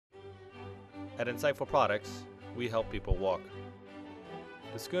At Insightful Products, we help people walk.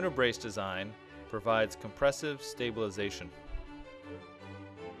 The Schooner brace design provides compressive stabilization.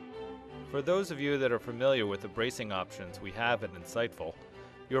 For those of you that are familiar with the bracing options we have at Insightful,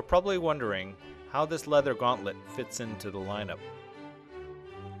 you are probably wondering how this leather gauntlet fits into the lineup.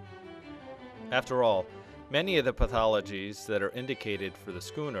 After all, many of the pathologies that are indicated for the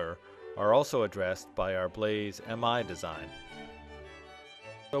Schooner are also addressed by our Blaze MI design.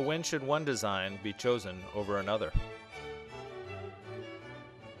 So when should one design be chosen over another?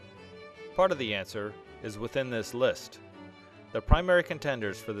 Part of the answer is within this list. The primary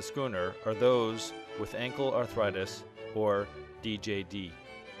contenders for the Schooner are those with ankle arthritis or DJD.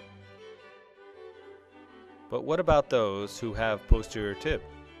 But what about those who have posterior tib?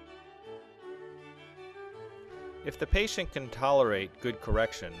 If the patient can tolerate good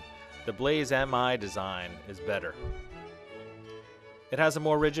correction, the Blaze MI design is better. It has a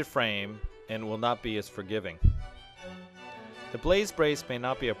more rigid frame and will not be as forgiving. The Blaze brace may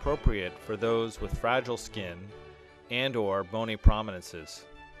not be appropriate for those with fragile skin and/or bony prominences.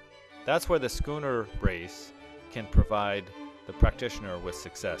 That's where the Schooner brace can provide the practitioner with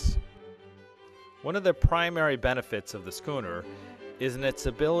success. One of the primary benefits of the Schooner is in its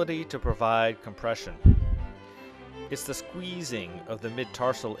ability to provide compression. It's the squeezing of the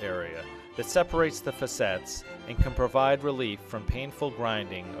mid-tarsal area that separates the facets and can provide relief from painful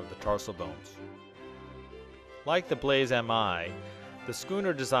grinding of the tarsal bones. Like the Blaze MI, the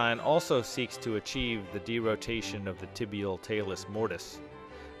Schooner design also seeks to achieve the derotation of the tibial talus mortis,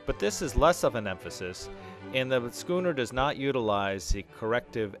 but this is less of an emphasis, and the Schooner does not utilize the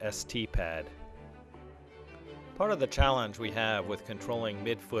corrective ST pad. Part of the challenge we have with controlling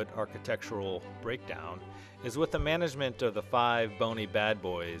midfoot architectural breakdown is with the management of the 5 bony bad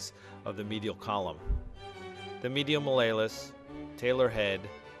boys of the medial column: the medial malleolus, talar head,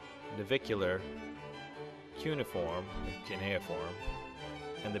 navicular, cuneiform,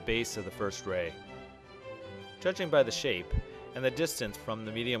 and the base of the first ray. Judging by the shape and the distance from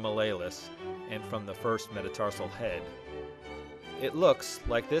the medial malleolus and from the first metatarsal head, it looks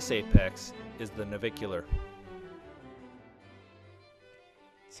like this apex is the navicular.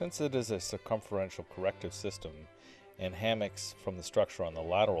 Since it is a circumferential corrective system and hammocks from the structure on the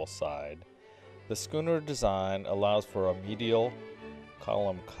lateral side, the Schooner design allows for a medial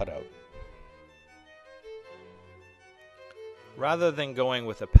column cutout. Rather than going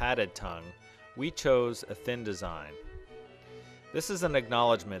with a padded tongue, we chose a thin design. This is an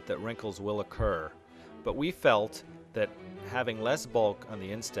acknowledgement that wrinkles will occur, but we felt that having less bulk on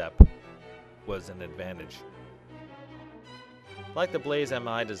the instep was an advantage. Like the Blaze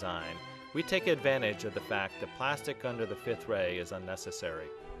MI design, we take advantage of the fact that plastic under the 5th ray is unnecessary.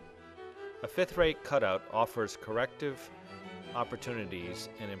 A 5th ray cutout offers corrective opportunities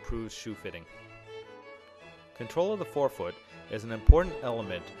and improves shoe fitting. Control of the forefoot is an important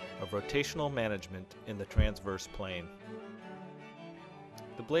element of rotational management in the transverse plane.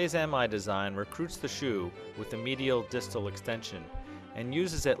 The Blaze MI design recruits the shoe with a medial distal extension and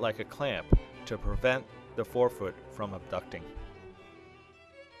uses it like a clamp to prevent the forefoot from abducting.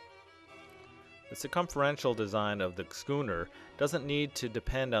 The circumferential design of the Schooner doesn't need to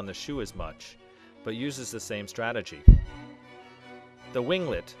depend on the shoe as much, but uses the same strategy. The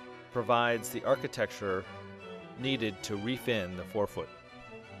winglet provides the architecture needed to reef in the forefoot.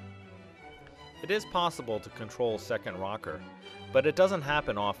 It is possible to control second rocker, but it doesn't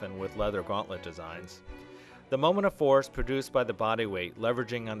happen often with leather gauntlet designs. The moment of force produced by the body weight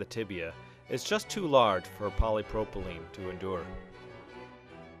leveraging on the tibia is just too large for polypropylene to endure.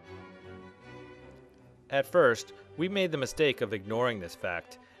 At first, we made the mistake of ignoring this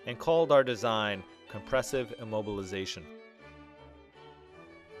fact and called our design compressive immobilization.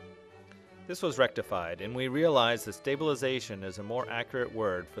 This was rectified, and we realized that stabilization is a more accurate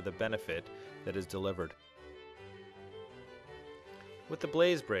word for the benefit that is delivered. With the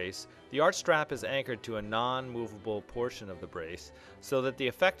Blaze brace, the arch strap is anchored to a non-movable portion of the brace so that the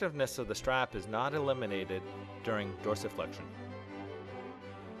effectiveness of the strap is not eliminated during dorsiflexion.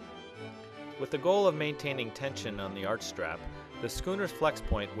 With the goal of maintaining tension on the arch strap, the Schooner's flex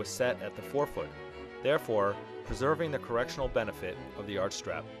point was set at the forefoot, therefore preserving the correctional benefit of the arch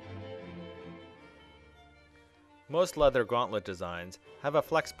strap. Most leather gauntlet designs have a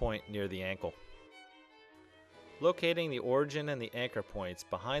flex point near the ankle. Locating the origin and the anchor points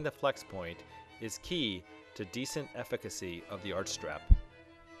behind the flex point is key to decent efficacy of the arch strap.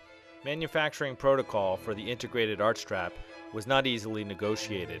 Manufacturing protocol for the integrated arch strap was not easily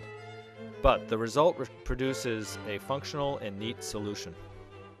negotiated, but the result produces a functional and neat solution.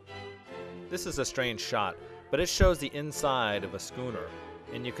 This is a strange shot, but it shows the inside of a Schooner,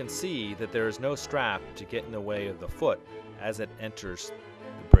 and you can see that there is no strap to get in the way of the foot as it enters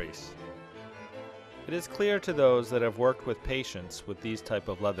the brace. It is clear to those that have worked with patients with these type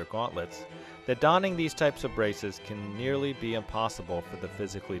of leather gauntlets that donning these types of braces can nearly be impossible for the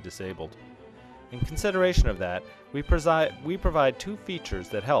physically disabled. In consideration of that, we provide two features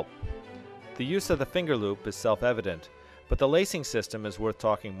that help. The use of the finger loop is self-evident, but the lacing system is worth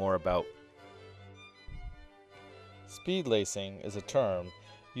talking more about. Speed lacing is a term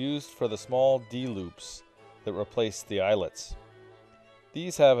used for the small D-loops that replace the eyelets.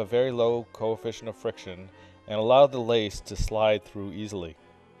 These have a very low coefficient of friction and allow the lace to slide through easily.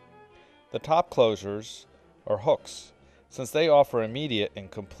 The top closures are hooks, since they offer immediate and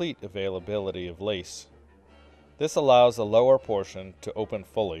complete availability of lace. This allows the lower portion to open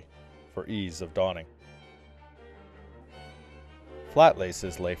fully for ease of donning. Flat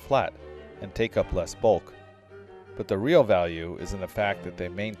laces lay flat and take up less bulk, but the real value is in the fact that they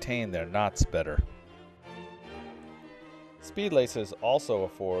maintain their knots better. Speed laces also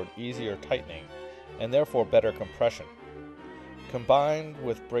afford easier tightening and therefore better compression. Combined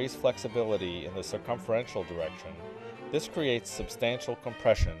with brace flexibility in the circumferential direction, this creates substantial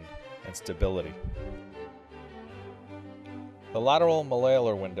compression and stability. The lateral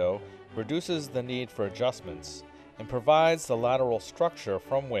malar window reduces the need for adjustments and provides the lateral structure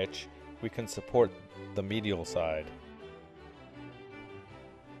from which we can support the medial side.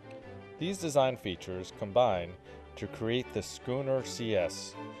 These design features combine to create the Schooner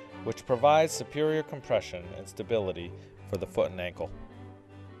CS, which provides superior compression and stability for the foot and ankle.